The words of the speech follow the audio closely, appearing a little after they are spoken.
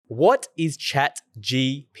What is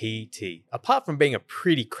ChatGPT? Apart from being a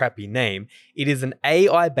pretty crappy name, it is an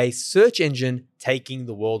AI-based search engine taking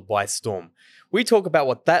the world by storm. We talk about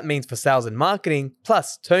what that means for sales and marketing,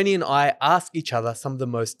 plus Tony and I ask each other some of the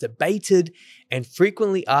most debated and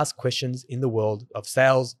frequently asked questions in the world of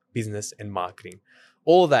sales, business, and marketing.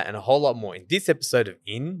 All that and a whole lot more in this episode of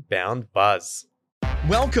Inbound Buzz.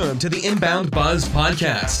 Welcome to the Inbound Buzz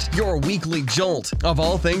Podcast, your weekly jolt of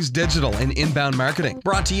all things digital and inbound marketing,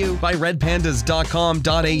 brought to you by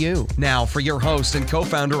redpandas.com.au. Now for your host and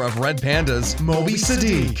co-founder of Red Pandas, Moby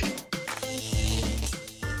Sadiq.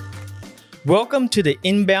 Welcome to the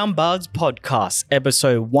Inbound Buzz Podcast,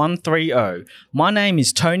 episode 130. My name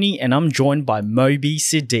is Tony and I'm joined by Moby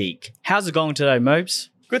Sadiq. How's it going today, Mobes?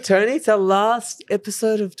 Good, Tony. It's our last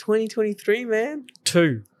episode of 2023, man.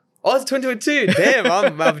 Oh, it's 2022.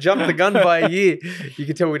 Damn, I've jumped the gun by a year. You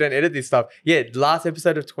can tell we don't edit this stuff. Yeah, last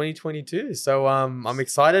episode of 2022. So I'm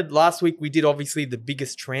excited. Last week we did obviously the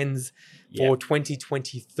biggest trends for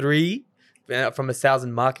 2023 from a sales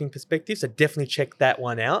and marketing perspective. So definitely check that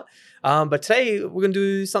one out. But today we're going to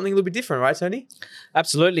do something a little bit different, right, Tony?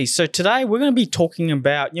 Absolutely. So today we're going to be talking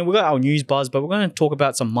about, we've got our news buzz, but we're going to talk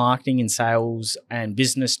about some marketing and sales and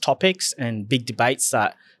business topics and big debates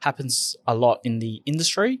that happens a lot in the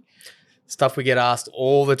industry. Stuff we get asked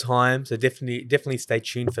all the time, so definitely stay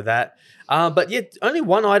tuned for that. But yeah, only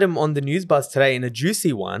one item on the news buzz today, and a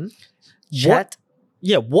juicy one. What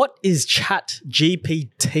is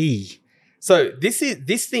ChatGPT? So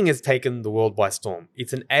this thing has taken the world by storm.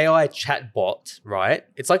 It's an AI chatbot, right?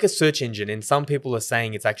 It's like a search engine, and some people are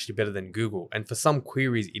saying it's actually better than Google. And for some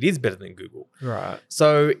queries, it is better than Google. Right.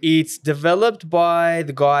 So it's developed by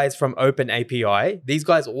the guys from OpenAPI. These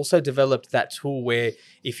guys also developed that tool where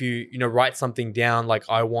if you write something down, like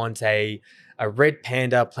I want a red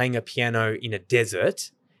panda playing a piano in a desert,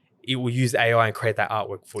 it will use AI and create that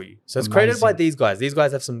artwork for you. So it's created by these guys. These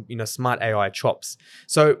guys have some, smart AI chops.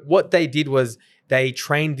 So what they did was they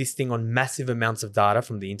trained this thing on massive amounts of data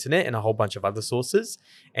from the internet and a whole bunch of other sources.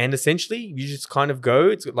 And essentially you just kind of go,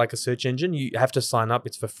 it's like a search engine. You have to sign up.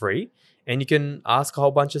 It's for free. And you can ask a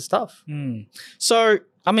whole bunch of stuff. So,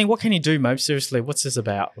 what can you do, Mo? Seriously, what's this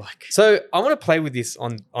about? So I want to play with this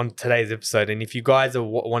on today's episode. And if you guys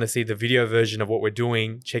want to see the video version of what we're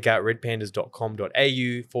doing, check out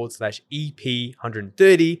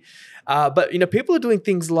redpandas.com.au/EP130. But, people are doing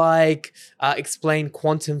things like explain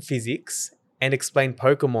quantum physics and explain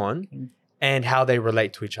Pokemon and how they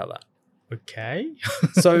relate to each other. Okay.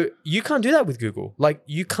 So you can't do that with Google. Like,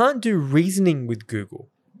 you can't do reasoning with Google.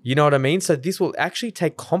 You know what I mean? So this will actually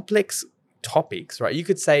take complex topics, right? You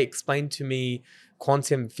could say, explain to me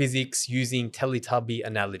quantum physics using Teletubby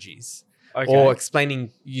analogies, or explaining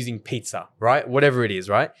using pizza, right? Whatever it is,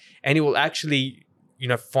 right? And it will actually,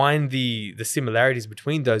 find the similarities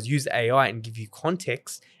between those, use AI and give you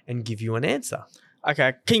context and give you an answer.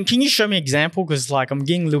 Okay. Can you show me an example? Because I'm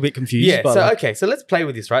getting a little bit confused. Yeah. So let's play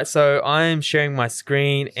with this, right? So I'm sharing my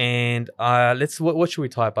screen and what should we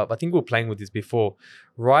type up? I think we were playing with this before.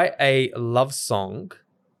 Write a love song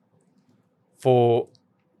for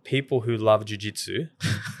people who love jiu-jitsu.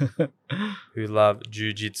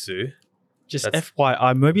 Just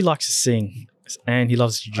FYI, Moby likes to sing and he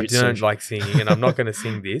loves jiu-jitsu. I don't like singing and I'm not going to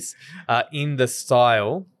sing this in the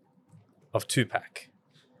style of Tupac.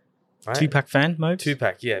 Right? Tupac fan, Mo?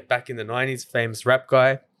 Tupac, yeah. Back in the 90s, famous rap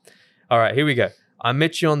guy. All right, here we go. I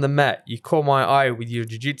met you on the mat. You caught my eye with your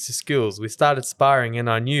jiu-jitsu skills. We started sparring and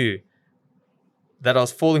I knew that I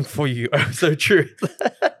was falling for you. Oh, so true.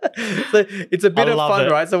 So it's a bit of fun,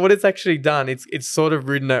 right? So what it's actually done, it's sort of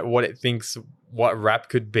written out what it thinks what rap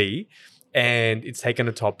could be. And it's taken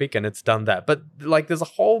a topic and it's done that. But there's a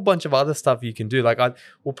whole bunch of other stuff you can do.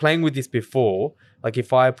 We're playing with this before.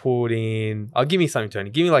 If I put in, give me something, Tony.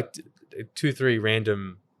 Give me 2-3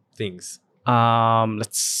 random things.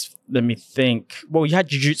 Let me think. Well, you had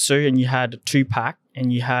jiu-jitsu and you had Tupac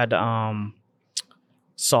and you had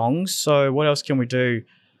songs. So what else can we do?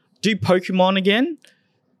 Do Pokemon again.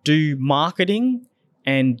 Do marketing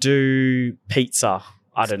and do pizza.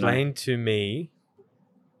 I don't know. Explain to me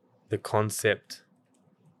the concept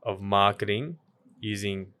of marketing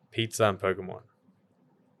using pizza and Pokemon.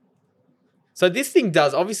 So this thing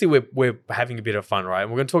does, obviously we're having a bit of fun, right?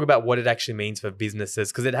 And we're going to talk about what it actually means for businesses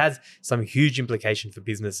because it has some huge implication for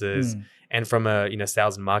businesses and from a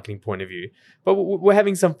sales and marketing point of view. But we're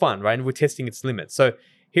having some fun, right? And we're testing its limits. So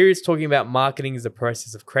here it's talking about marketing is the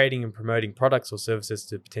process of creating and promoting products or services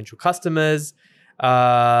to potential customers.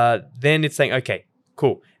 Then it's saying, okay,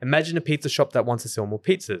 cool. Imagine a pizza shop that wants to sell more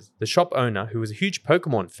pizzas. The shop owner, who is a huge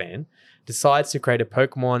Pokemon fan, decides to create a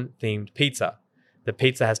Pokemon-themed pizza. The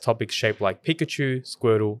pizza has topics shaped like Pikachu,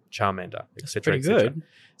 Squirtle, Charmander, etc. Pretty good.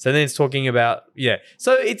 So then it's talking about, yeah.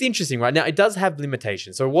 So it's interesting, right? Now, it does have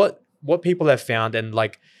limitations. So what people have found, and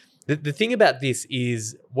like the thing about this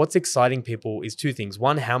is what's exciting people is two things.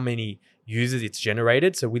 One, how many users it's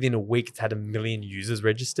generated. So within a week, it's had 1 million users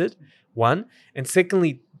registered, one. And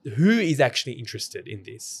secondly, who is actually interested in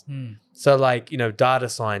this? So like, data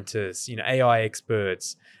scientists, AI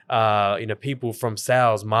experts, people from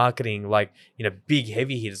sales, marketing, like, big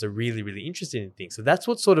heavy hitters are really, really interested in things. So that's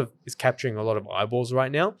what sort of is capturing a lot of eyeballs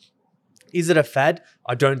right now. Is it a fad?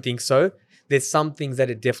 I don't think so. There's some things that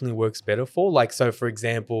it definitely works better for. Like, so for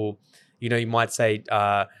example, you might say,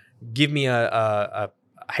 give me a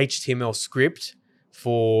HTML script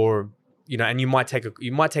for, and you might take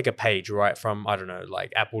a page, right, from, I don't know,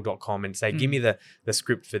 like apple.com and say, give me the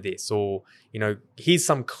script for this, or, here's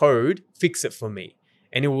some code, fix it for me.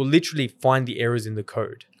 And it will literally find the errors in the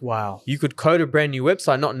code. Wow. You could code a brand new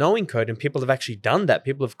website not knowing code, and people have actually done that.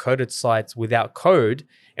 People have coded sites without code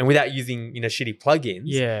and without using, shitty plugins.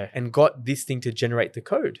 Yeah. And got this thing to generate the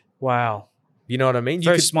code. Wow. You know what I mean?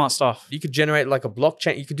 Very smart stuff. You could generate like a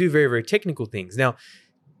blockchain. You could do very, very technical things. Now,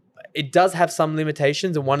 it does have some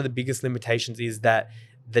limitations, and one of the biggest limitations is that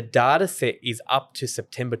the data set is up to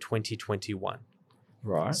September 2021.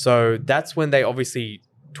 Right. So that's when they obviously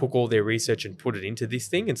took all their research and put it into this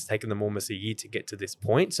thing. It's taken them almost a year to get to this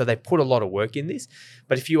point. So they put a lot of work in this.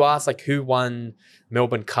 But if you ask like who won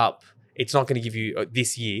Melbourne Cup, it's not going to give you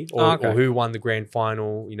this year, or who won the grand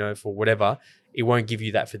final, for whatever. It won't give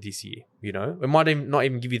you that for this year, It might even not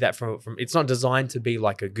even give you that from it's not designed to be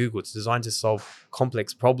like a Google. It's designed to solve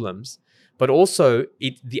complex problems. But also,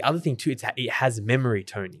 the other thing too, it has memory,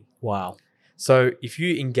 Tony. Wow. So if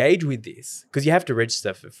you engage with this, because you have to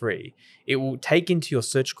register for free, it will take into your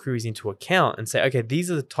search queries into account and say, okay,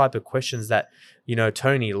 these are the type of questions that,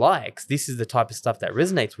 Tony likes. This is the type of stuff that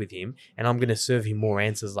resonates with him. And I'm going to serve him more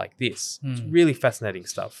answers like this. It's really fascinating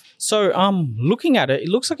stuff. So looking at it, it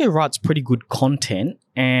looks like it writes pretty good content.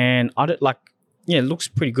 And it looks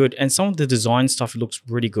pretty good. And some of the design stuff looks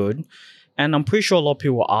really good. And I'm pretty sure a lot of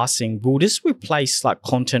people are asking, will this replace like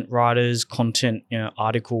content writers, content,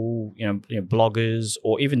 article, bloggers,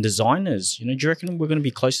 or even designers? Do you reckon we're going to be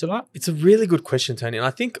close to that? It's a really good question, Tony. And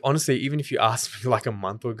I think, honestly, even if you asked me like a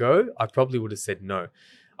month ago, I probably would have said no.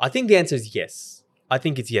 I think the answer is yes. I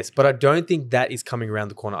think it's yes. But I don't think that is coming around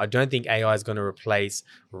the corner. I don't think AI is going to replace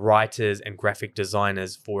writers and graphic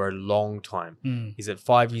designers for a long time. Is it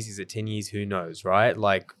 5 years? Is it 10 years? Who knows, right?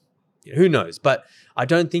 Like, who knows? But I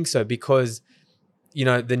don't think so, because,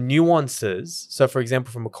 the nuances. So, for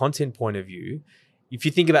example, from a content point of view, if you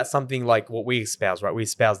think about something like what we espouse, right? We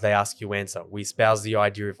espouse they ask you answer. We espouse the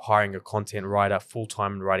idea of hiring a content writer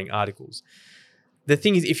full-time and writing articles. The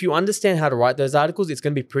thing is, if you understand how to write those articles, it's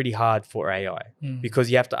going to be pretty hard for AI because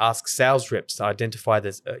you have to ask sales reps to identify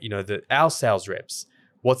this, our sales reps.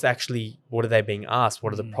 What are they being asked?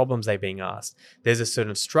 What are the problems they're being asked? There's a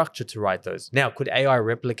certain structure to write those. Now, could AI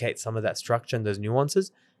replicate some of that structure and those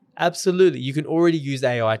nuances? Absolutely. You can already use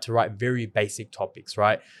AI to write very basic topics,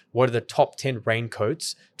 right? What are the top 10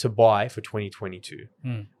 raincoats to buy for 2022?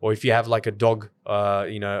 Or if you have like a dog,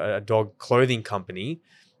 a dog clothing company,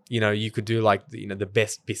 you could do like, the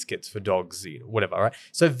best biscuits for dogs, whatever, right?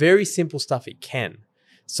 So very simple stuff it can.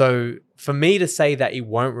 So for me to say that it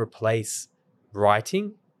won't replace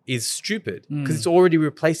writing is stupid, because it's already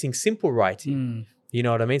replacing simple writing. You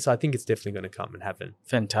know what I mean? So I think it's definitely going to come and happen.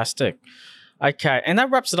 Fantastic. Okay, and that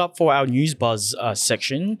wraps it up for our News Buzz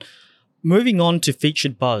section. Moving on to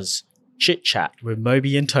Featured Buzz, Chit Chat with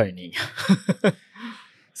Moby and Tony.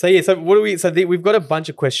 We've got a bunch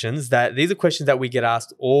of questions these are questions that we get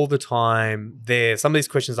asked all the time. Some of these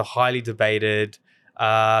questions are highly debated.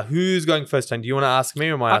 Who's going first, Tony? Do you want to ask me,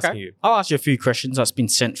 or am I asking you? I'll ask you a few questions that's been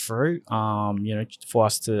sent through, for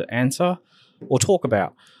us to answer or talk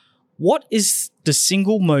about. What is the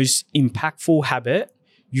single most impactful habit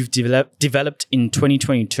you've developed in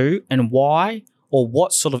 2022, and why, or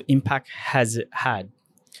what sort of impact has it had?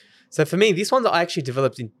 So for me, this one that I actually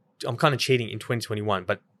developed I'm kind of cheating, in 2021,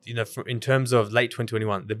 but in terms of late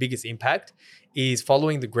 2021, the biggest impact is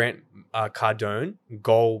following the Grant Cardone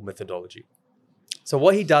goal methodology. So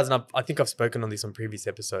what he does, and I think I've spoken on this on previous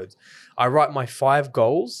episodes, I write my 5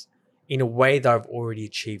 goals in a way that I've already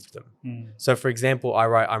achieved them. So for example, I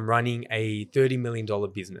write, I'm running a $30 million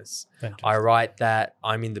business. Fantastic. I write that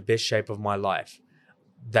I'm in the best shape of my life,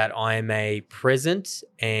 that I am a present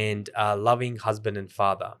and loving husband and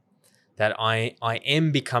father, that I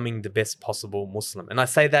am becoming the best possible Muslim. And I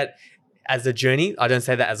say that as a journey. I don't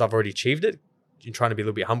say that as I've already achieved it. trying to be a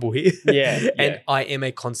little bit humble here. Yeah, And yeah. I am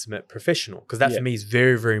a consummate professional, because that Yeah. for me is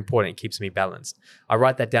very, very important. It keeps me balanced. I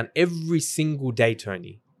write that down every single day,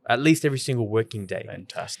 Tony, at least every single working day.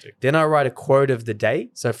 Fantastic. Then I write a quote of the day.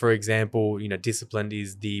 So for example, discipline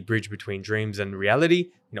is the bridge between dreams and reality,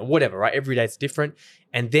 whatever, right? Every day it's different.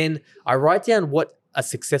 And then I write down what a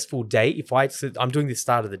successful day, I'm doing the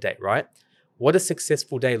start of the day, right? What a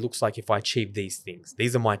successful day looks like if I achieve these things.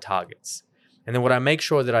 These are my targets. And then what I make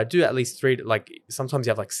sure that I do at least sometimes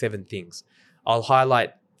you have like 7 things. I'll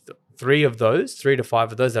highlight 3 to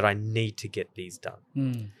 5 of those that I need to get these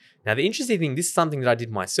done. Now, the interesting thing, this is something that I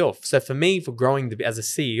did myself. So for me, as a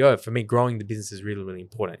CEO, for me, growing the business is really, really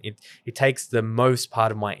important. It takes the most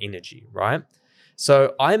part of my energy, right?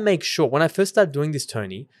 So I make sure when I first started doing this,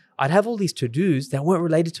 Tony, I'd have all these to-dos that weren't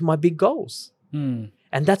related to my big goals.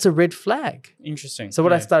 And that's a red flag. Interesting. So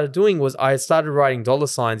what I started doing was I started writing dollar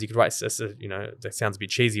signs. You could write, that sounds a bit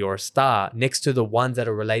cheesy, or a star next to the ones that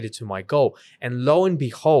are related to my goal. And lo and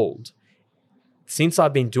behold, since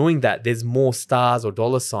I've been doing that, there's more stars or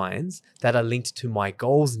dollar signs that are linked to my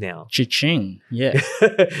goals now. Cha-ching. Yeah.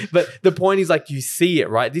 But the point is, like, you see it,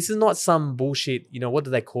 right? This is not some bullshit, what do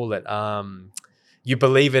they call it? You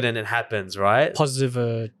believe it and it happens, right?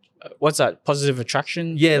 Positive, what's that? Positive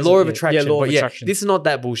attraction? Yeah, law of attraction. Yeah, law of But attraction. this is not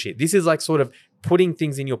that bullshit. This is like sort of putting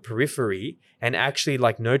things in your periphery and actually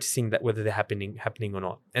like noticing that whether they're happening or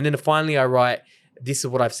not. And then finally I write, this is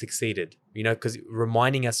what I've succeeded, because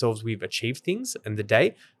reminding ourselves we've achieved things in the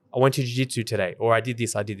day. I went to jiu-jitsu today, or I did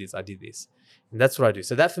this. And that's what I do.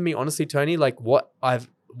 So that for me, honestly, Tony, like what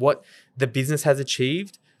the business has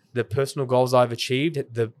achieved, the personal goals I've achieved,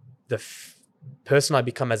 the person I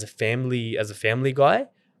become as a family guy,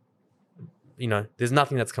 there's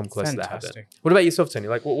nothing that's come close to that habit. Fantastic. What about yourself, Tony?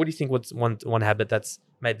 Like, what do you think? What's one habit that's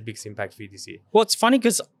made the biggest impact for you this year? Well, it's funny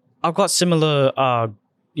because I've got similar,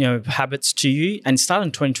 habits to you, and starting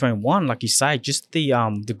in 2021, like you say, just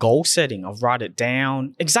the goal setting. I'll write it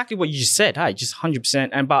down. Exactly what you just said. Hey, just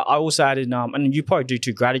 100%. But I also added, and you probably do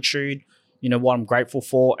too, gratitude. What I'm grateful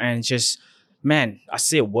for, and just, man, I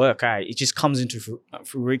see it work. Hey, it just comes into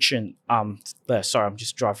fruition. Sorry, I'm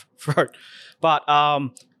just dry throat. But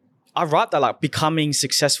I write that, like, becoming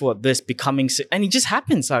successful at this, and it just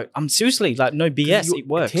happens. Like, I'm seriously, like, no BS, Your it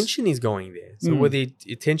works. attention is going there. So where the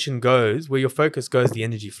attention goes, where your focus goes, the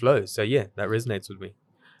energy flows. So yeah, that resonates with me.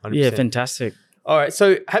 100%. Yeah, fantastic. All right.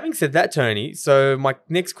 So having said that, Tony, so my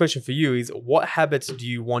next question for you is, what habits do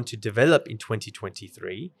you want to develop in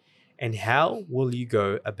 2023? And how will you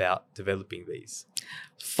go about developing these?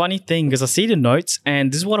 Funny thing, because I see the notes,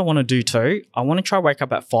 and this is what I want to do too. I want to try wake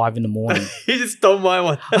up at 5 in the morning. You just stole my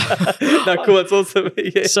one. No, cool. It's awesome.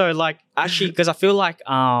 Yeah. So, like, actually, because I feel like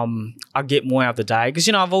I get more out of the day. Because,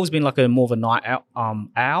 I've always been like more of a night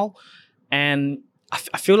owl. And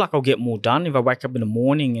I feel like I'll get more done if I wake up in the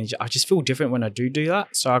morning, and I just feel different when I do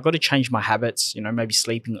that. So I've got to change my habits, maybe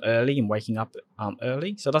sleeping early and waking up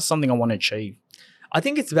early. So that's something I want to achieve. I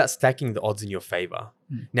think it's about stacking the odds in your favor.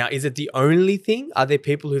 Now, is it the only thing? Are there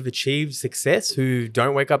people who've achieved success who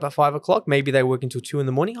don't wake up at 5 o'clock? Maybe they work until 2 in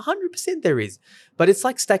the morning. 100% there is. But it's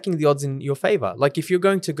like stacking the odds in your favor. Like if you're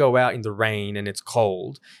going to go out in the rain and it's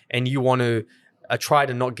cold and you want to try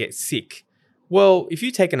to not get sick, well, if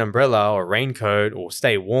you take an umbrella or a raincoat or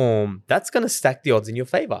stay warm, that's going to stack the odds in your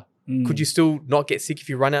favor. Could you still not get sick if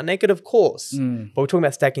you run out naked? Of course. But we're talking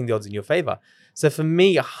about stacking the odds in your favor. So for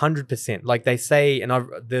me, 100%, like they say, and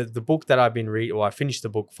the book that I've been reading, or I finished the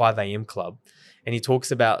book 5 a.m. Club, and he talks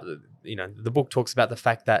about, the book talks about the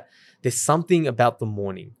fact that there's something about the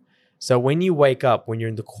morning. So when you wake up, when you're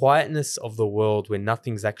in the quietness of the world where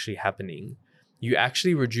nothing's actually happening, you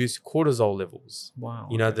actually reduce cortisol levels. Wow.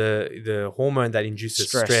 The hormone that induces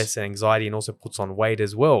stress and anxiety and also puts on weight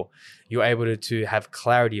as well. You're able to have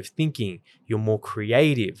clarity of thinking. You're more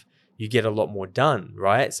creative. You get a lot more done,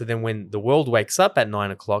 right? So then when the world wakes up at 9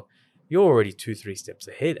 o'clock, you're already 2-3 steps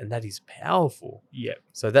ahead, and that is powerful. Yeah.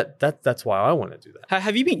 So that's why I want to do that.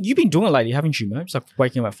 Have you've been doing it lately, haven't you, Merv? Like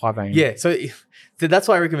waking up at 5 a.m. Yeah. So that's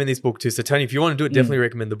why I recommend this book too. So Tony, if you want to do it, definitely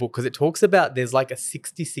recommend the book, because it talks about there's like a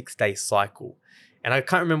 66-day cycle. And I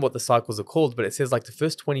can't remember what the cycles are called, but it says like the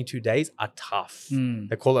first 22 days are tough.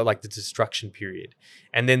 They call it like the destruction period.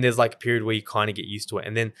 And then there's like a period where you kind of get used to it.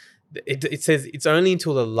 And then it says it's only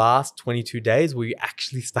until the last 22 days where you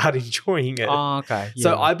actually start enjoying it. Oh, okay. Yeah.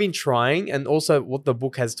 So I've been trying, and also what the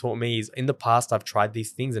book has taught me is in the past I've tried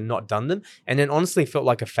these things and not done them, and then honestly felt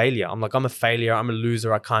like a failure. I'm like, I'm a failure. I'm a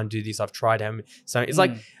loser. I can't do this. I've tried them. So it's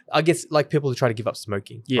like, I guess like people who try to give up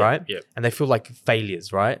smoking, right? Yeah. And they feel like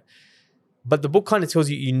failures, right? But the book kind of tells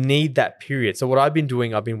you need that period. So what I've been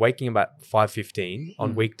doing, I've been waking up at 5:15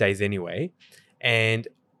 on weekdays anyway, and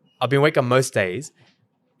I've been wake up most days.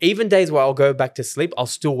 Even days where I'll go back to sleep, I'll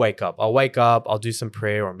still wake up. I'll do some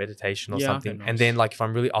prayer or meditation or Yeah, something. okay, nice. And then like if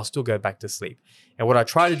I'm really, I'll still go back to sleep. And what I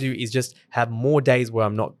try to do is just have more days where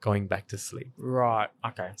I'm not going back to sleep. Right.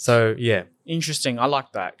 Okay. So yeah. Interesting. I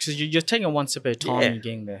like that because you're taking it one step at a time. Yeah. And you're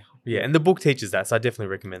getting there. Yeah. And the book teaches that. So I definitely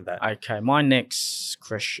recommend that. Okay. My next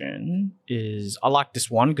question is I like this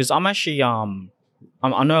one because I'm actually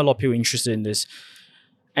I know a lot of people are interested in this,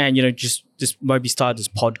 and just maybe start this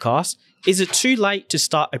podcast. Is it too late to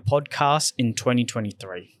start a podcast in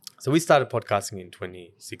 2023? So we started podcasting in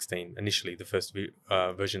 2016. Initially, the first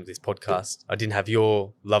version of this podcast. I didn't have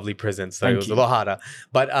your lovely presence, so Thank it was you. a lot harder.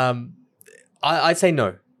 But I'd say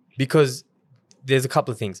no, because there's a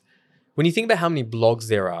couple of things. When you think about how many blogs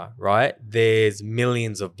there are, right? There's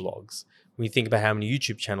millions of blogs. When you think about how many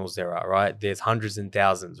YouTube channels there are, right? There's hundreds and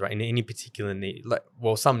thousands, right? In any particular niche,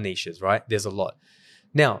 some niches, right? There's a lot.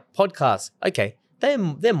 Now, podcasts, okay,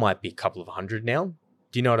 there might be a couple of hundred now.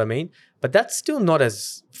 Do you know what I mean? But that's still not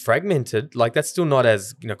as fragmented. Like that's still not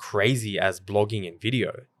as crazy as blogging and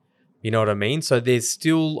video. You know what I mean? So there's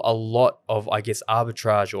still a lot of, I guess,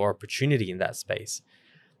 arbitrage or opportunity in that space.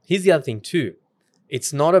 Here's the other thing too.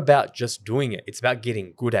 It's not about just doing it. It's about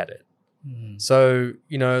getting good at it. So,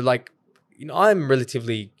 I'm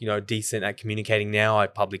relatively, decent at communicating now. I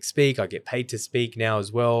public speak. I get paid to speak now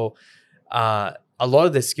as well. A lot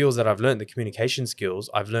of the skills that I've learned, the communication skills,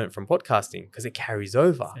 I've learned from podcasting because it carries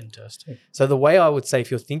over. Fantastic. So the way I would say,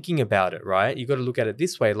 if you're thinking about it, right, you got to look at it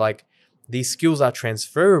this way, like these skills are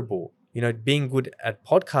transferable. Being good at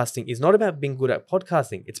podcasting is not about being good at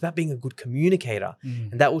podcasting. It's about being a good communicator.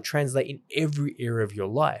 And that will translate in every area of your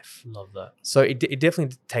life. Love that. So it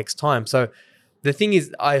definitely takes time. So the thing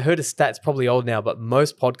is, I heard a stat, it's probably old now, but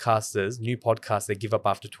most podcasters, new podcasts, they give up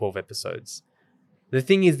after 12 episodes. The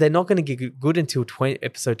thing is, they're not going to get good until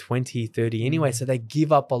episode 20, 30 anyway. So they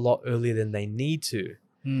give up a lot earlier than they need to.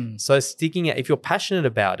 So sticking at, if you're passionate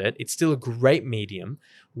about it, it's still a great medium.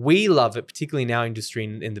 We love it, particularly in our industry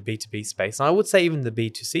in the B2B space. And I would say even the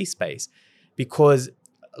B2C space, because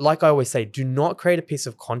like I always say, do not create a piece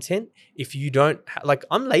of content if you don't,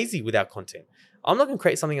 I'm lazy with our content. I'm not going to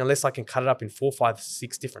create something unless I can cut it up in 4, 5,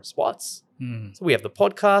 6 different spots. So we have the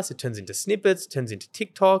podcast, it turns into snippets, turns into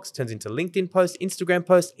TikToks, turns into LinkedIn posts, Instagram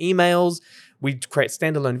posts, emails. We create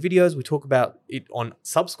standalone videos. We talk about it on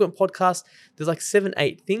subsequent podcasts. There's like 7,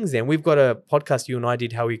 8 things there. And we've got a podcast you and I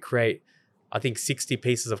did how we create, I think, 60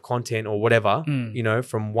 pieces of content or whatever,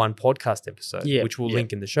 from one podcast episode, which we'll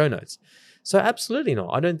link in the show notes. So absolutely not.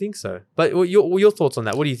 I don't think so. But your thoughts on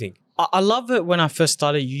that? What do you think? I love it. When I first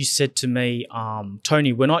started, you said to me,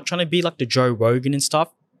 Tony, we're not trying to be like the Joe Rogan and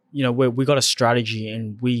stuff. We got a strategy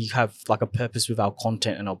and we have like a purpose with our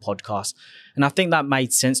content and our podcast. And I think that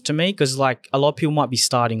made sense to me because like a lot of people might be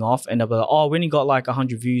starting off and they'll be like, oh, we only got like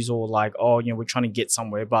 100 views or like, oh, we're trying to get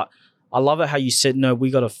somewhere. But I love it how you said, no,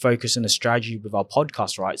 we got to focus on a strategy with our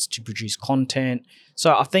podcast rights to produce content.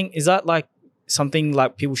 So I think, is that like something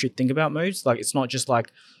like people should think about, moves? Like it's not just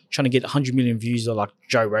like trying to get 100 million views or like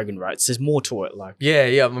Joe Rogan, right? There's more to it. Like,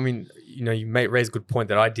 yeah. I mean, you raise a good point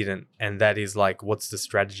that I didn't, and that is like, what's the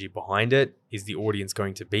strategy behind it? Is the audience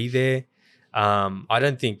going to be there? I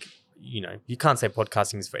don't think, you can't say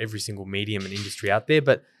podcasting is for every single medium and industry out there,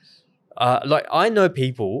 but I know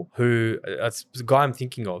people who, the guy I'm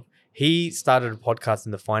thinking of, he started a podcast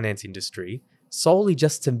in the finance industry solely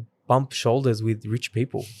just to bump shoulders with rich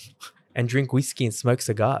people and drink whiskey and smoke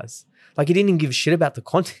cigars. Like he didn't even give a shit about the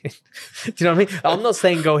content. Do you know what I mean? I'm not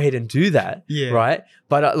saying go ahead and do that, right?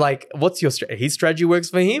 But what's your his strategy works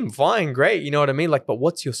for him? Fine, great. You know what I mean? Like, but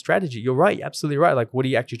what's your strategy? You're right, you're absolutely right. Like, what are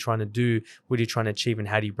you actually trying to do? What are you trying to achieve? And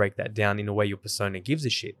how do you break that down in a way your persona gives a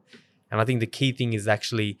shit? And I think the key thing is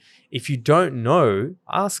actually, if you don't know,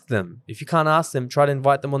 ask them. If you can't ask them, try to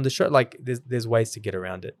invite them on the show. Like, there's ways to get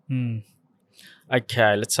around it.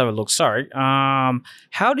 Okay, let's have a look. Sorry.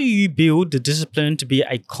 How do you build the discipline to be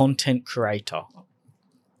a content creator?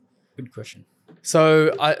 Good question.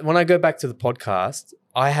 So when I go back to the podcast,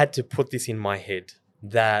 I had to put this in my head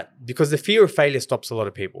that because the fear of failure stops a lot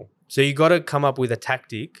of people. So you got to come up with a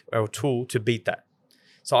tactic or a tool to beat that.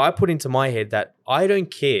 So I put into my head that I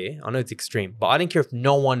don't care. I know it's extreme, but I don't care if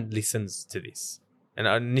no one listens to this. And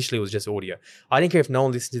initially it was just audio. I didn't care if no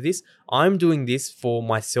one listened to this. I'm doing this for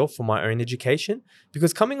myself, for my own education.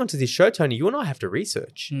 Because coming onto this show, Tony, you and I have to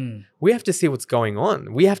research. We have to see what's going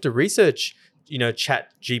on. We have to research,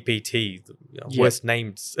 Chat GPT, worst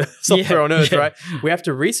named software on earth, right? We have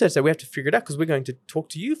to research that. We have to figure it out because we're going to talk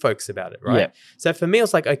to you folks about it, right? Yeah. So for me, I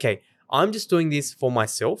was like, okay, I'm just doing this for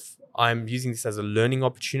myself. I'm using this as a learning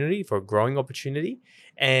opportunity, for a growing opportunity.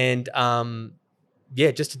 And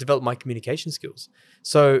just to develop my communication skills.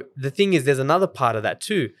 So the thing is, there's another part of that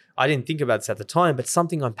too. I didn't think about this at the time, but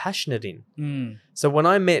something I'm passionate in. So when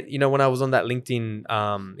I met, when I was on that LinkedIn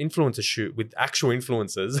influencer shoot with actual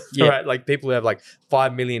influencers, right? Like people who have like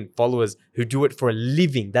 5 million followers who do it for a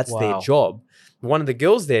living. That's their job. One of the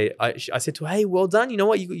girls there, I said to her, hey, well done. You know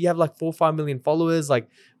what? You have like 4 or 5 million followers. Like,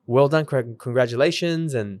 well done.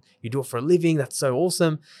 Congratulations. And you do it for a living. That's so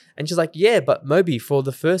awesome. And she's like, yeah, but Moby, for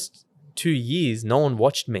the first 2 years, no one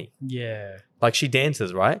watched me. Yeah. Like she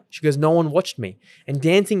dances, right? She goes, no one watched me. And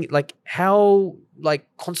dancing, like how like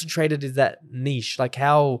concentrated is that niche? Like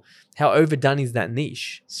how overdone is that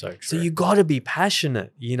niche? So true. So you got to be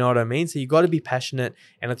passionate. You know what I mean? So you got to be passionate.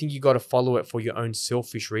 And I think you got to follow it for your own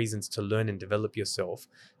selfish reasons to learn and develop yourself.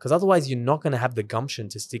 Because otherwise you're not going to have the gumption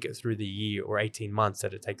to stick it through the year or 18 months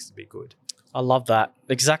that it takes to be good. I love that.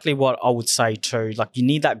 Exactly what I would say too. Like you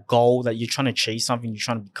need that goal that you're trying to achieve something, you're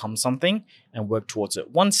trying to become something and work towards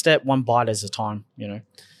it. One step, one bite at a time,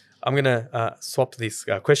 I'm going to swap this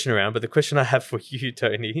question around. But the question I have for you,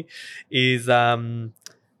 Tony, is what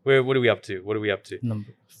are we up to?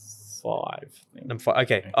 Number 5. Number 5.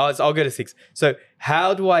 Okay. So I'll go to 6. So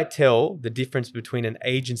how do I tell the difference between an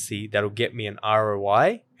agency that'll get me an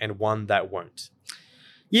ROI and one that won't?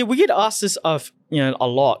 Yeah, we get asked this a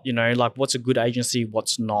lot, like what's a good agency,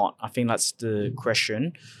 what's not. I think that's the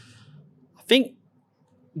question. I think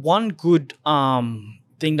one good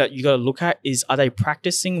thing that you got to look at is, are they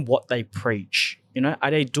practicing what they preach? Are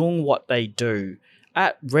they doing what they do?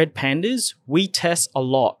 At Red Pandas, we test a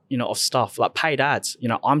lot, of stuff like paid ads.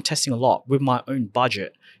 I'm testing a lot with my own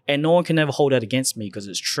budget. And no one can ever hold that against me because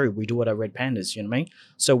it's true. We do it at Red Pandas, you know what I mean?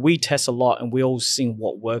 So we test a lot and we all see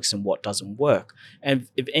what works and what doesn't work. And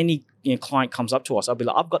if any client comes up to us, I'll be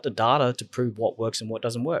like, I've got the data to prove what works and what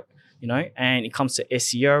doesn't work, And it comes to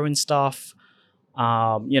SEO and stuff.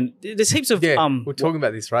 There's heaps of... we're talking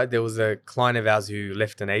about this, right? There was a client of ours who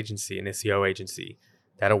left an agency, an SEO agency.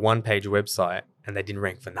 They had a 1-page website and they didn't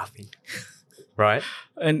rank for nothing, right?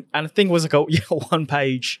 And I think it was like a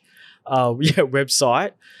 1-page...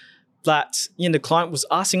 website that the client was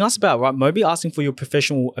asking us about, right? Moby, asking for your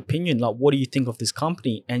professional opinion, like what do you think of this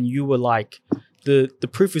company? And you were like, the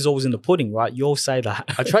proof is always in the pudding, right? You all say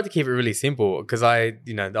that. I tried to keep it really simple because I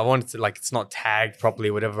wanted to, like, it's not tagged properly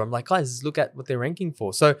or whatever. I'm like, guys, look at what they're ranking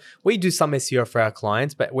for. So we do some SEO for our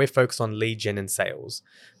clients, but we're focused on lead gen and sales.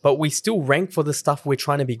 But we still rank for the stuff we're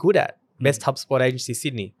trying to be good at. Best HubSpot agency,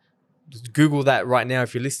 Sydney. Just Google that right now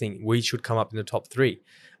if you're listening. We should come up in the top 3.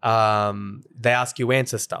 They ask you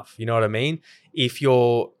answer stuff. You know what I mean? If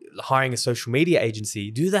you're hiring a social media agency,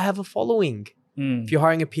 do they have a following? If you're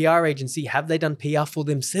hiring a PR agency, have they done PR for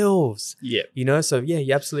themselves? Yeah. So yeah,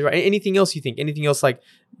 you're absolutely right. Anything else you think? Anything else like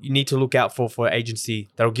you need to look out for an agency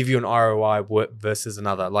that'll give you an ROI versus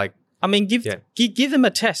another? Like, I mean, give them a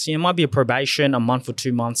test. It might be a probation, a month or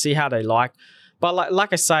 2 months, see how they like. But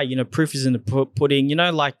like I say, proof is in the pudding.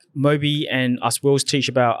 Like Moby and us Wills talk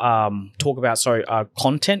about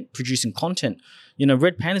content, producing content.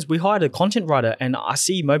 Red Pandas, we hired a content writer, and I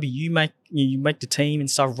see Moby, you make the team and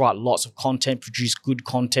stuff, write lots of content, produce good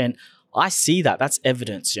content. I see that. That's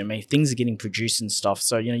evidence. Things are getting produced and stuff.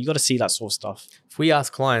 So you got to see that sort of stuff. If we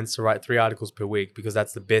ask clients to write 3 articles per week because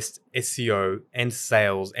that's the best SEO and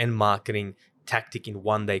sales and marketing tactic in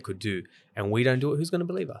one they could do, and we don't do it, who's going to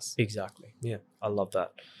believe us? Exactly. Yeah, I love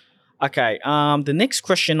that. Okay, the next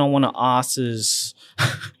question I want to ask is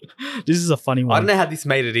this is a funny one. I don't know how this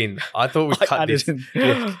made it in. I thought we cut this.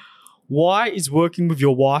 Yeah. Why is working with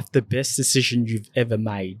your wife the best decision you've ever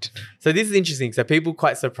made? So this is interesting. So people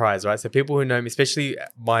quite surprised, right? So people who know me, especially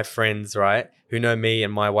my friends, right, who know me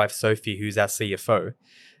and my wife Sophie, who's our CFO,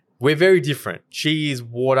 we're very different. She is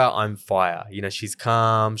water, I'm fire. She's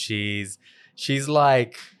calm. She's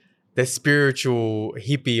like the spiritual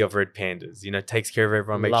hippie of Red Pandas, takes care of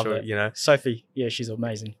everyone, makes sure, it. Sophie, yeah, she's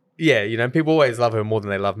amazing. Yeah, people always love her more than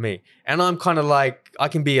they love me. And I'm kind of like, I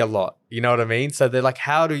can be a lot, you know what I mean? So they're like,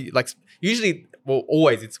 how do you, like, usually, well,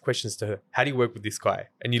 always it's questions to her. How do you work with this guy?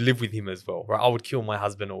 And you live with him as well, right? I would kill my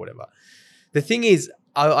husband or whatever. The thing is,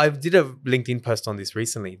 I did a LinkedIn post on this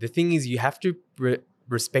recently. The thing is, you have to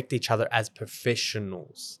respect each other as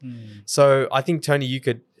professionals. So I think, Tony,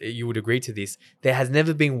 you would agree to this. There has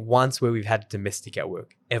never been once where we've had domestic at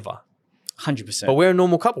work, ever. 100%. But we're a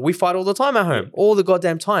normal couple. We fight all the time at home, all the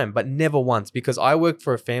goddamn time, but never once, because I worked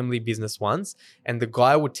for a family business once and the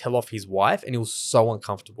guy would tell off his wife and it was so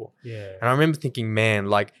uncomfortable. Yeah. And I remember thinking, man,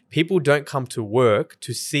 like, people don't come to work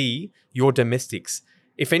to see your domestics.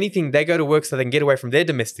 If anything, they go to work so they can get away from their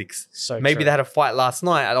domestics. So Maybe true. they had a fight last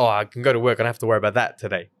night. And, I can go to work. I don't have to worry about that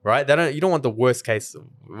today, right? You don't want the worst case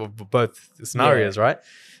of both scenarios, right?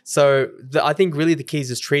 So I think really the key is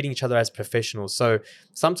just treating each other as professionals. So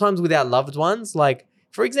sometimes with our loved ones, like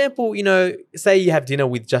for example, say you have dinner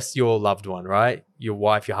with just your loved one, right? Your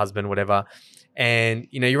wife, your husband, whatever. And,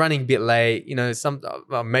 you're running a bit late,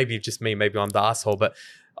 maybe just me, maybe I'm the asshole, but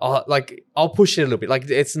I'll push it a little bit. Like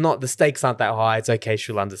it's not, the stakes aren't that high. It's okay.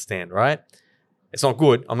 She'll understand, right? It's not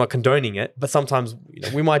good. I'm not condoning it, but sometimes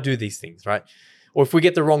we might do these things, right? Or if we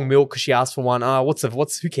get the wrong milk because she asked for one,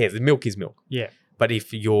 who cares? Milk is milk. Yeah. But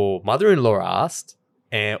if your mother-in-law asked,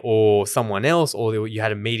 or someone else, or you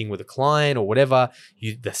had a meeting with a client or whatever,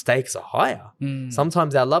 the stakes are higher.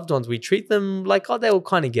 Sometimes our loved ones, we treat them like, they'll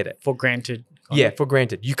kind of get it. For granted. For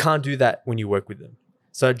granted. You can't do that when you work with them.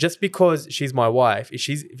 So just because she's my wife, if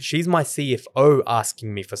she's my CFO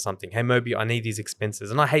asking me for something, hey, Moby, I need these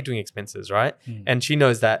expenses. And I hate doing expenses, right? And she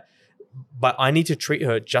knows that. But I need to treat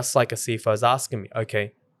her just like a CFO is asking me.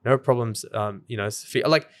 Okay, no problems. Sophia,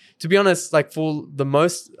 like, to be honest, like for the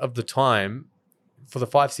most of the time, for the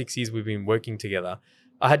 5-6 years we've been working together,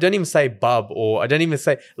 I don't even say bub, or I don't even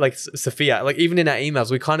say like Sophia. Like even in our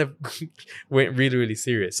emails, we kind of went really, really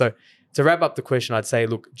serious. So to wrap up the question, I'd say,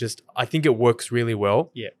 look, I think it works really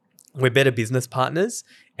well. Yeah. We're better business partners,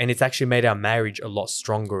 and it's actually made our marriage a lot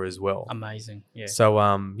stronger as well. Amazing. Yeah. So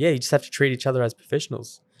you just have to treat each other as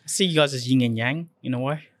professionals. I see you guys as yin and yang in a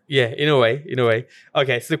way. Yeah, in a way.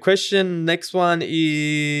 Okay, so the next one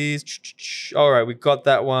is, all right, we got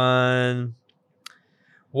that one.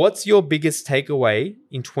 What's your biggest takeaway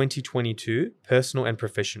in 2022, personal and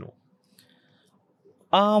professional?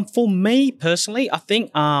 For me personally, I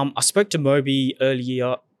think I spoke to Moby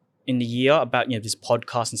earlier in the year about this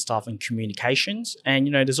podcast and stuff and communications,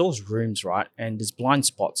 and there's always rooms, right? And there's blind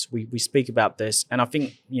spots. We speak about this, and I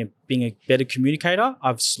think being a better communicator,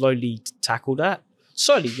 I've slowly tackled that.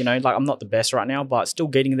 Slowly, like I'm not the best right now, but still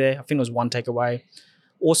getting there. I think it was one takeaway.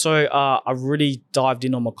 Also, I really dived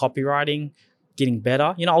in on my copywriting, getting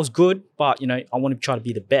better. I was good, but I want to try to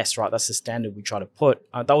be the best, right? That's the standard we try to put.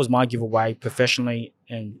 That was my giveaway professionally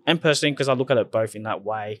and personally, because I look at it both in that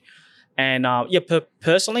way. And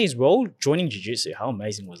personally as well, joining jiu-jitsu, how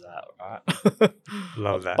amazing was that, right?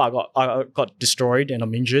 Love that. But I got destroyed and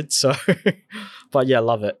I'm injured, so but yeah, I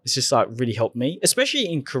love it. It's just like really helped me,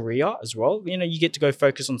 especially in Korea as well. You get to go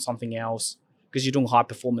focus on something else because you're doing high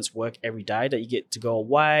performance work every day, that you get to go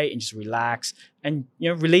away and just relax and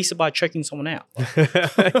release it by choking someone out.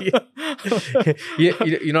 I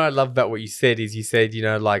love about what you said is you said,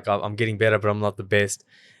 like I'm getting better, but I'm not the best.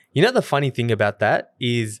 The funny thing about that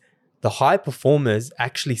is the high performers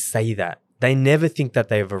actually say that. They never think that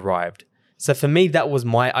they've arrived. So for me,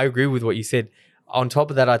 I agree with what you said. On top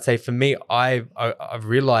of that, I'd say for me, I've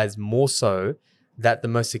realized more so that the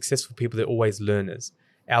most successful people, they're always learners.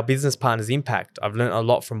 Our business partners Impact, I've learned a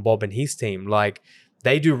lot from Bob and his team. Like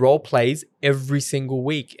they do role plays every single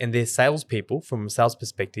week, and their salespeople from a sales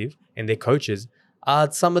perspective and their coaches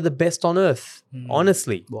are some of the best on earth,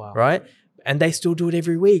 honestly, right? And they still do it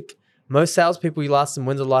every week. Most salespeople, you ask them,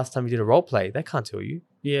 when's the last time you did a role play? They can't tell you.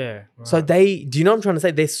 Yeah. Right. So do you know what I'm trying to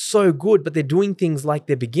say? They're so good, but they're doing things like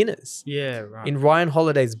they're beginners. Yeah, right. In Ryan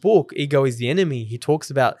Holiday's book, Ego is the Enemy, he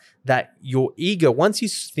talks about that your ego, once you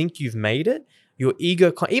think you've made it, your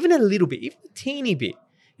ego, even a little bit, even a teeny bit,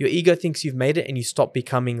 your ego thinks you've made it and you stop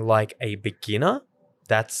becoming like a beginner.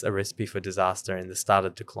 That's a recipe for disaster and the start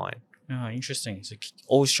of decline. Oh, interesting. So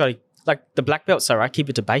always try to, like the black belts, right? Keep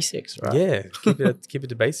it to basics, right? Yeah, keep it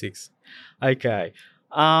to basics. Okay.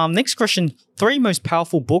 Next question. 3 most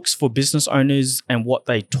powerful books for business owners and what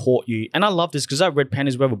they taught you. And I love this because at Red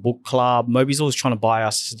Pandas, we have a book club. Moby's always trying to buy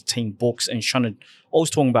us as a team books and always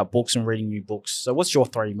talking about books and reading new books. So what's your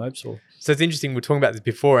 3, Mobs? So it's interesting. We're talking about this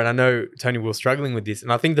before, and I know, Tony, we were struggling with this.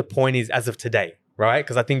 And I think the point is as of today, right?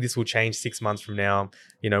 Because I think this will change 6 months from now,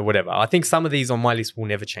 whatever. I think some of these on my list will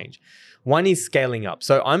never change. One is scaling up.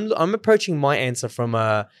 So I'm approaching my answer from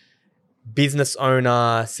a business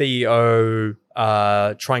owner, CEO,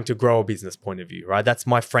 trying to grow a business point of view, right? That's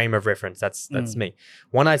my frame of reference. That's me.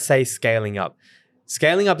 When I say scaling up is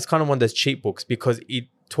kind of one of those cheap books because it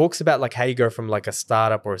talks about like how you go from like a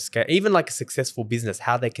startup or a scale, even like a successful business,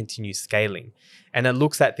 how they continue scaling. And it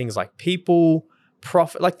looks at things like people,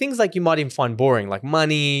 profit, like things like you might even find boring, like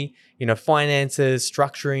money, finances,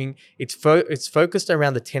 structuring. It's focused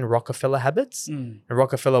around the 10 Rockefeller habits. And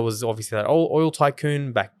Rockefeller was obviously that oil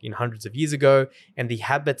tycoon back in hundreds of years ago, and the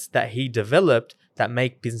habits that he developed that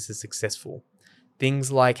make businesses successful.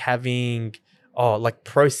 Things like having like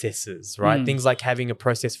processes, right? Things like having a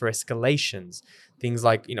process for escalations, things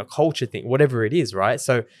like, culture thing, whatever it is, right?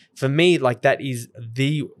 So for me, like that is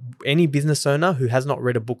any business owner who has not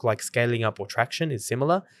read a book like Scaling Up or Traction is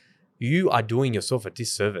similar. You are doing yourself a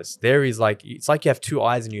disservice. It's like you have two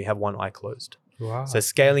eyes and you have one eye closed. Wow. So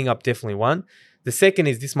Scaling Up, definitely one. The second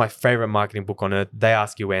is, this is my favorite marketing book on earth. They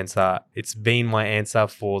Ask You Answer. It's been my answer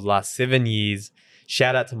for the last 7 years.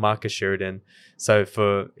 Shout out to Marcus Sheridan. So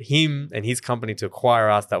for him and his company to acquire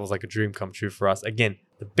us, that was like a dream come true for us. Again,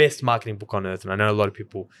 the best marketing book on earth. And I know a lot of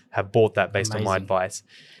people have bought that based on my advice.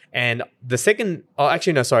 And the second,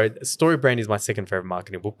 StoryBrand is my second favorite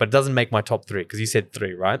marketing book, but it doesn't make my top 3 because you said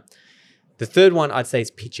 3, right? The third one I'd say is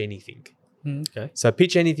Pitch Anything. Okay. So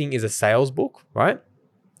Pitch Anything is a sales book, right?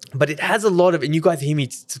 But it has a lot of, and you guys hear me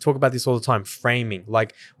to talk about this all the time, framing.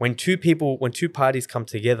 Like when two parties come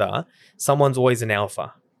together, someone's always an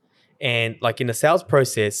alpha. And like in a sales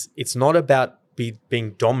process, it's not about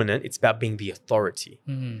being dominant, it's about being the authority.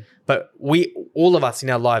 But all of us in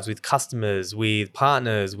our lives, with customers, with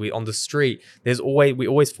partners, on the street, we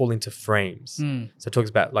always fall into frames. So it talks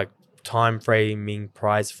about like time framing,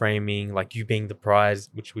 prize framing, like you being the prize,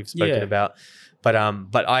 which we've spoken about. But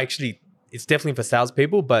I actually, it's definitely for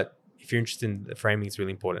salespeople, but if you're interested in the framing, it's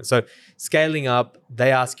really important. So Scaling Up, They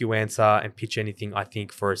Ask You Answer, and Pitch Anything, I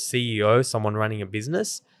think for a CEO, someone running a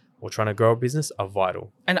business or trying to grow a business, are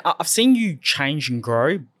vital. And I've seen you change and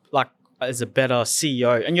grow, like as a better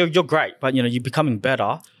CEO, and you're great, but you're becoming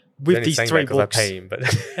better with these 3 books. I pay him, but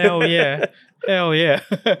hell yeah.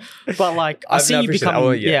 But like I've seen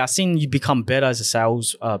you become better as a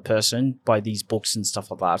sales person by these books and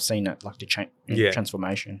stuff like that. I've seen it, like the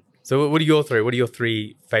transformation. So what are your 3? What are your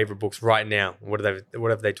 3 favorite books right now? What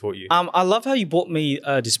have they taught you? I love how you bought me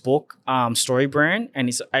this book, StoryBrand, and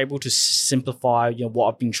it's able to simplify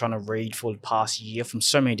what I've been trying to read for the past year from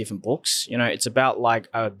so many different books. It's about like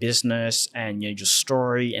a business and your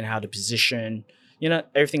story and how to position.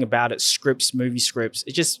 Everything about it, scripts, movie scripts.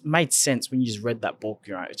 It just made sense when you just read that book.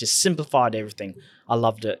 It just simplified everything. I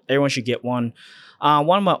loved it. Everyone should get one.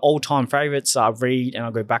 One of my all-time favorites I read and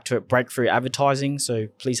I go back to it, Breakthrough Advertising. So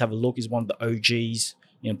please have a look. Is one of the OGs,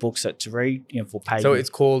 books to read, for paid. So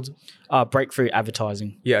it's called Breakthrough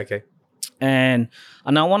Advertising. Yeah. Okay. And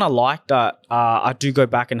another one I like that I do go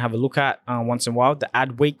back and have a look at once in a while, the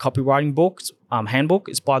Adweek copywriting book, handbook.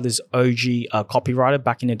 It's by this OG copywriter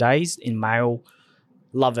back in the days in Mail.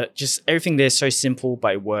 Love it. Just everything there is so simple,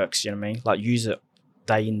 but it works. You know what I mean? Like use it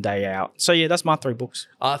day in, day out. So yeah, that's my 3 books.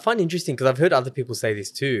 I find it interesting because I've heard other people say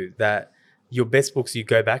this too, that your best books you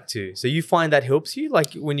go back to. So you find that helps you?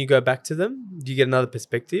 Like when you go back to them, do you get another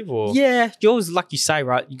perspective or? Yeah, yours, like you say,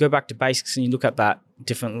 right? You go back to basics and you look at that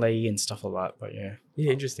differently and stuff like that. But yeah.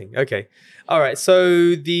 Yeah, interesting. Okay. all right.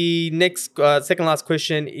 So the next, second last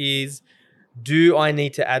question is, do I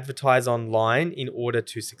need to advertise online in order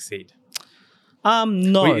to succeed?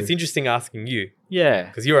 No. Wait, it's interesting asking you Yeah.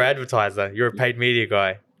 because you're an advertiser. You're a paid media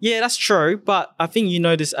guy. Yeah, that's true. But I think you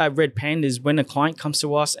notice at Red Pandas, when a client comes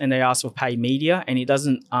to us and they ask for paid media and it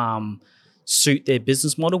doesn't suit their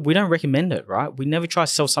business model, we don't recommend it, right? We never try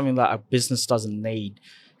to sell something that a business doesn't need.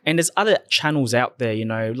 And there's other channels out there,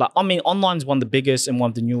 online is one of the biggest and one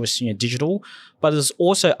of the newest, digital, but there's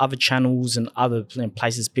also other channels and other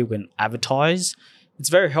places people can advertise. It's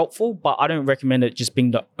very helpful, but I don't recommend it just being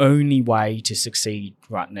the only way to succeed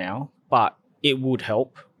right now, but it would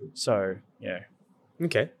help. So, yeah.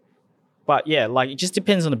 Okay. But yeah, it just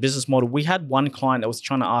depends on the business model. We had one client that was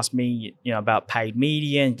trying to ask me, about paid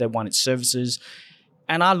media and they wanted services.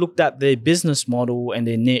 And I looked at their business model and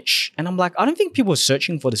their niche and I'm like, I don't think people are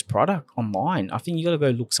searching for this product online. I think you got to go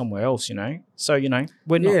look somewhere else, So, we're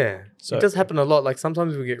not. Yeah. So, it does happen a lot. Like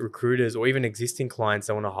sometimes we get recruiters or even existing clients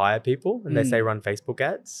that want to hire people and they say run Facebook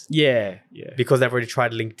ads. Yeah. Because they've already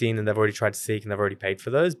tried LinkedIn and they've already tried Seek and they've already paid for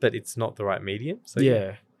those, but it's not the right medium. So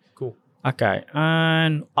yeah. Cool. Okay.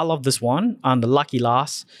 And I love this one. The lucky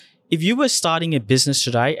last. If you were starting a business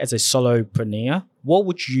today as a solopreneur, what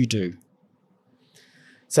would you do?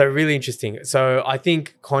 So really interesting. So I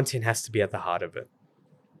think content has to be at the heart of it.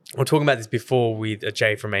 We were talking about this before with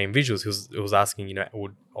Jay from AM Visuals who was asking,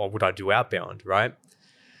 would I do outbound, right?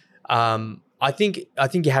 I think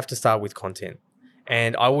you have to start with content.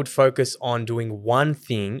 And I would focus on doing one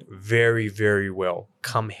thing very, very well,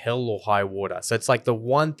 come hell or high water. So it's like the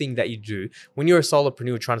one thing that you do. When you're a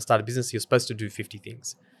solopreneur trying to start a business, you're supposed to do 50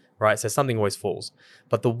 things, right? So something always falls.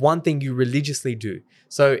 But the one thing you religiously do.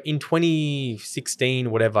 So in 2016,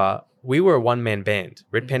 whatever, we were a one-man band.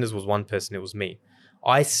 Red Pandas was one person. It was me.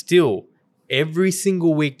 I still, every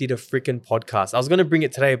single week did a freaking podcast. I was going to bring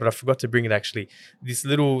it today, but I forgot to bring it actually. This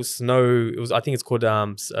little I think it's called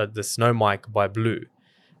the Snow Mic by Blue.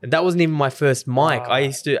 And that wasn't even my first mic.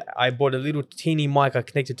 I bought a little teeny mic I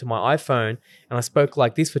connected to my iPhone, and I spoke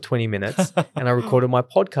like this for 20 minutes and I recorded my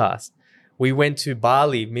podcast. We went to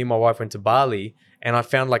Bali, me and my wife went to Bali, and I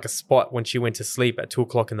found like a spot when she went to sleep at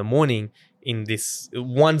 2:00 in the morning in this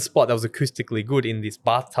one spot that was acoustically good in this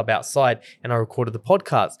bathtub outside, and I recorded the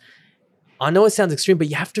podcast. I know it sounds extreme, but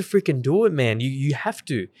you have to freaking do it, man. You have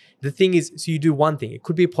to. The thing is, so you do one thing. It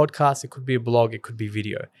could be a podcast, it could be a blog, it could be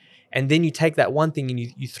video. And then you take that one thing and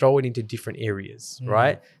you throw it into different areas,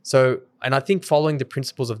 right? So, and I think following the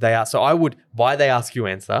principles of so I would, by They Ask You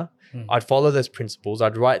Answer, I'd follow those principles.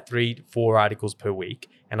 I'd write 3-4 articles per week,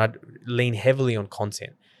 and I'd lean heavily on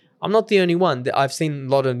content. I'm not the only one. I've seen a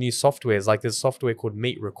lot of new softwares. Like there's a software called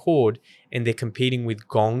Meet Record, and they're competing with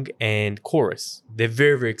Gong and Chorus. They're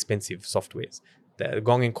very, very expensive softwares. The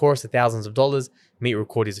Gong and Chorus are thousands of dollars. Meet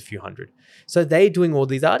Record is a few hundred. So they're doing all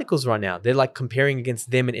these articles right now. They're like comparing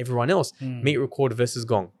against them and everyone else. Meet Record versus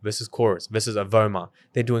Gong versus Chorus versus Avoma.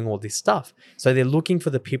 They're doing all this stuff. So they're looking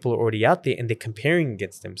for the people already out there and they're comparing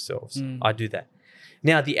against themselves. I do that.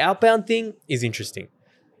 Now the outbound thing is interesting.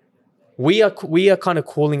 We are kind of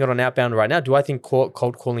calling it on outbound right now. Do I think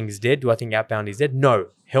cold calling is dead? Do I think outbound is dead? No.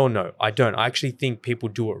 Hell no, I don't. I actually think people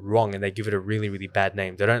do it wrong and they give it a really, really bad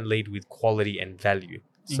name. They don't lead with quality and value.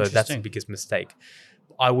 So that's the biggest mistake.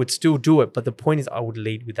 I would still do it, but the point is I would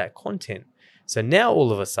lead with that content. So now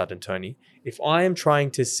all of a sudden, Tony, if I am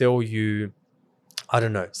trying to sell you, I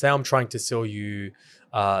don't know, say I'm trying to sell you,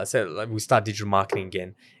 say like we start digital marketing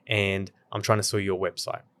again and I'm trying to sell you a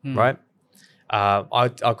website, right?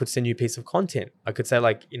 I could send you a piece of content. I could say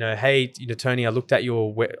like, hey, Tony, I looked at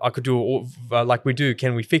I could do like we do.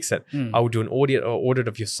 Can we fix it? I would do an audit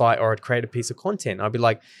of your site, or I'd create a piece of content. I'd be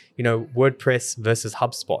like, WordPress versus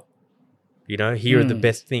HubSpot. Here are the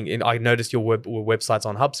best thing. And I noticed your website's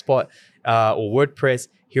on HubSpot or WordPress.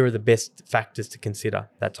 Here are the best factors to consider,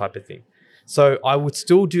 that type of thing. So I would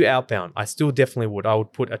still do outbound. I still definitely would. I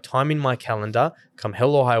would put a time in my calendar, come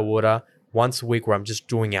hell or high water, once a week where I'm just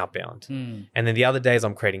doing outbound. And then the other days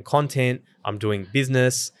I'm creating content, I'm doing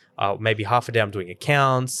business, maybe half a day I'm doing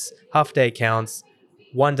accounts, half a day accounts,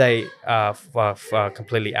 one day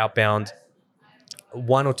completely outbound,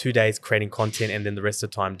 1 or 2 days creating content, and then the rest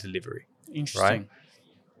of the time delivery. Interesting. Right?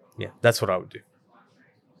 Yeah, that's what I would do.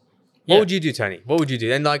 What would you do, Tony? What would you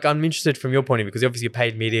do? And like, I'm interested from your point of view, because obviously you're a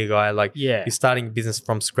paid media guy, like you're starting business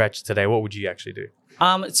from scratch today. What would you actually do?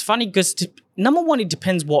 It's funny because number one, it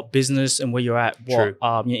depends what business and where you're at,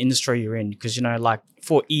 what industry you're in. Because like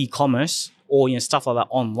for e-commerce or stuff like that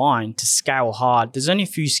online, to scale hard, there's only a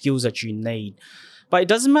few skills that you need. But it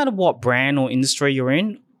doesn't matter what brand or industry you're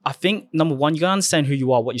in. I think number one, you gotta understand who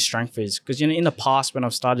you are, what your strength is. Because in the past when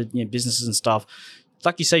I've started businesses and stuff,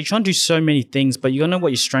 like you say, you're trying to do so many things, but you're gonna know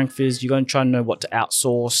what your strength is. You're gonna try to know what to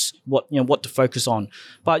outsource, what to focus on.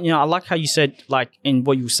 But I like how you said, like in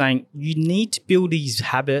what you were saying, you need to build these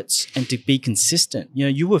habits and to be consistent.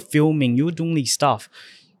 You were filming, you were doing these stuff.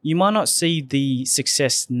 You might not see the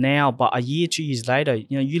success now, but a year, 2 years later,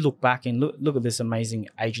 you look back and look at this amazing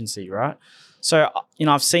agency, right? So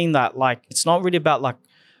I've seen that. Like it's not really about like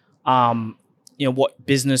what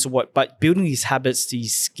business or what, but building these habits,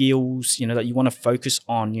 these skills, that you want to focus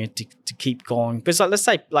on, to keep going. Because like, let's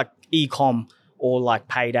say like e-com or like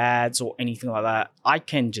paid ads or anything like that, I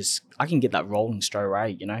can get that rolling straight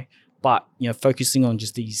away, But focusing on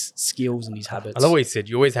just these skills and these habits. I love what you said.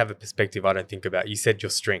 You always have a perspective I don't think about. You said your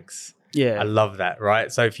strengths. Yeah, I love that.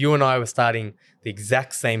 Right. So if you and I were starting the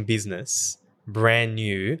exact same business, brand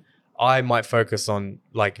new, I might focus on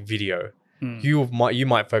like video. You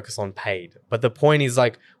might focus on paid, but the point is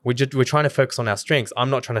like we're trying to focus on our strengths. I'm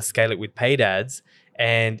not trying to scale it with paid ads,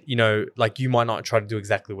 and like you might not try to do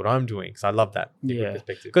exactly what I'm doing. So I love that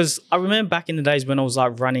perspective. Because I remember back in the days when I was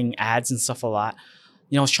like running ads and stuff like that,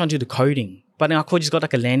 I was trying to do the coding, but then I could just got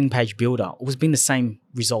like a landing page builder. It was been the same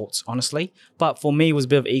results, honestly. But for me, it was a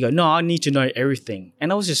bit of ego. No, I need to know everything, and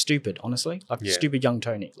that was just stupid, honestly. Like stupid young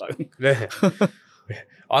Tony. Like.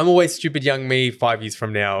 I'm always stupid young me 5 years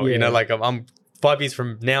from now. Like I'm 5 years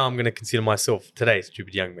from now, I'm going to consider myself today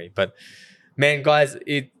stupid young me. But man, guys,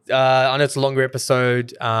 I know it's a longer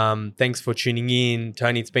episode. Thanks for tuning in.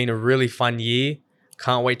 Tony, it's been a really fun year.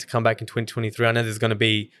 Can't wait to come back in 2023. I know there's going to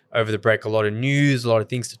be over the break a lot of news, a lot of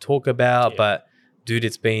things to talk about. But dude,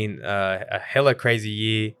 it's been a hella crazy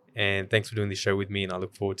year. And thanks for doing this show with me. And I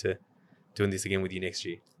look forward to doing this again with you next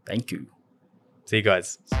year. Thank you. See you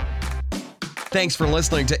guys. Thanks for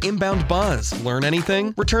listening to Inbound Buzz. Learn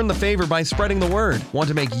anything? Return the favor by spreading the word. Want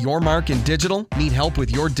to make your mark in digital? Need help with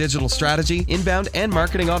your digital strategy, inbound, and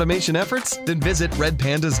marketing automation efforts? Then visit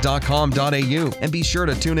redpandas.com.au and be sure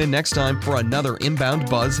to tune in next time for another Inbound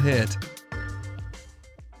Buzz hit.